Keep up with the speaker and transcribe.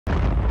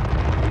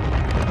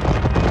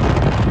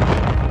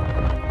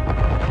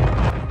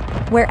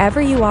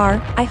Wherever you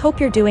are, I hope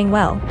you're doing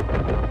well.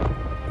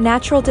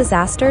 Natural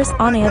disasters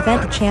on a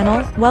event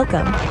channel,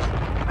 welcome.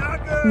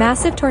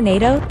 Massive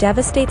tornado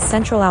devastates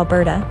central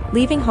Alberta,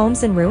 leaving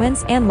homes in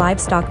ruins and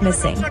livestock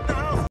missing.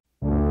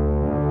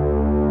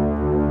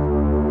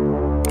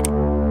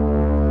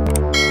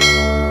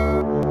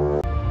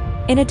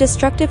 In a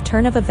destructive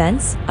turn of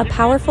events, a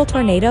powerful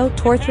tornado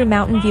tore through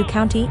Mountain View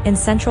County in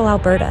central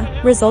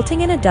Alberta, resulting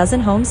in a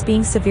dozen homes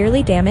being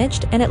severely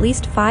damaged and at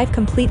least 5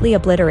 completely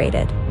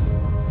obliterated.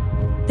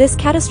 This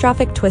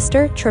catastrophic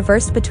twister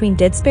traversed between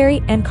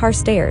Didsbury and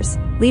Carstairs,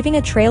 leaving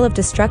a trail of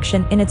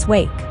destruction in its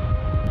wake.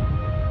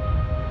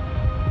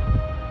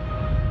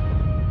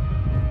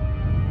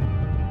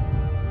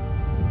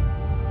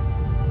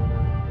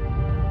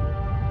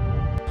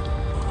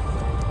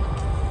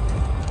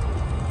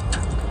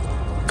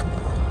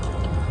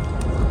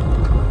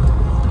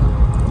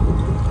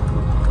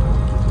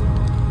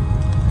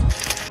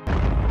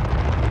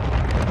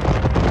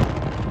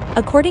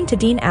 According to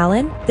Dean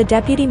Allen, the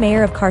deputy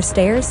mayor of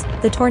Carstairs,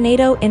 the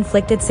tornado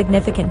inflicted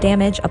significant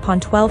damage upon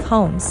 12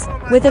 homes,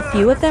 with a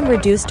few of them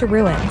reduced to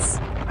ruins.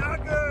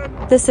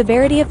 The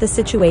severity of the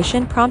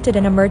situation prompted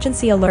an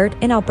emergency alert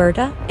in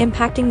Alberta,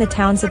 impacting the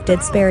towns of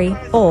Didsbury,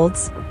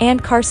 Olds,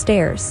 and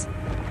Carstairs.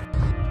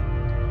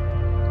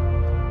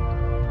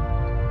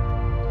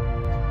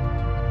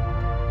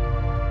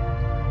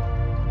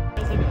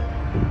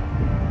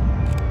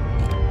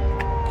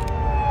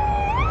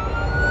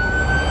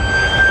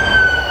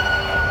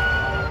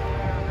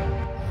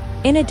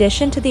 In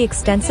addition to the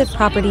extensive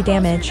property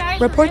damage,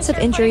 reports of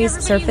injuries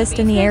surfaced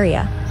in the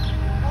area.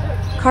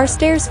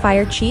 Carstairs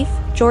Fire Chief,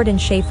 Jordan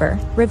Schaefer,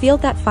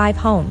 revealed that 5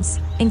 homes,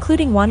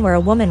 including one where a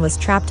woman was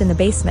trapped in the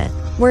basement,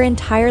 were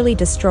entirely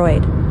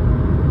destroyed.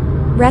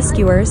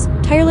 Rescuers,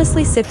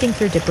 tirelessly sifting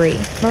through debris,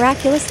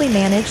 miraculously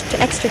managed to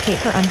extricate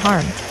her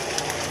unharmed.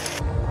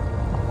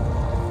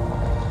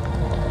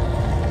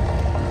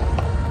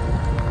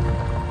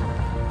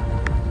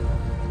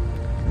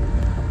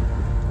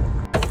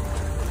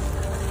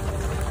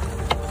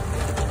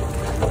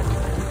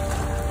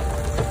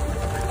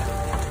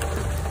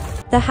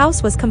 The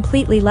house was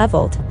completely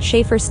leveled,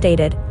 Schaefer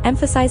stated,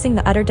 emphasizing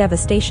the utter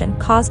devastation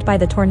caused by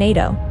the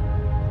tornado.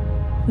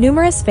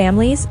 Numerous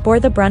families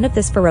bore the brunt of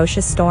this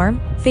ferocious storm,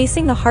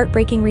 facing the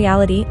heartbreaking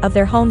reality of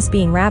their homes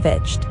being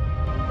ravaged.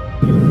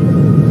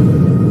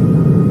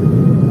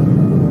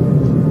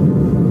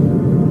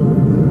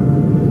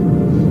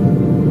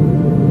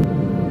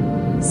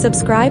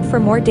 Subscribe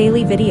for more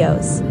daily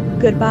videos.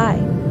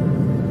 Goodbye.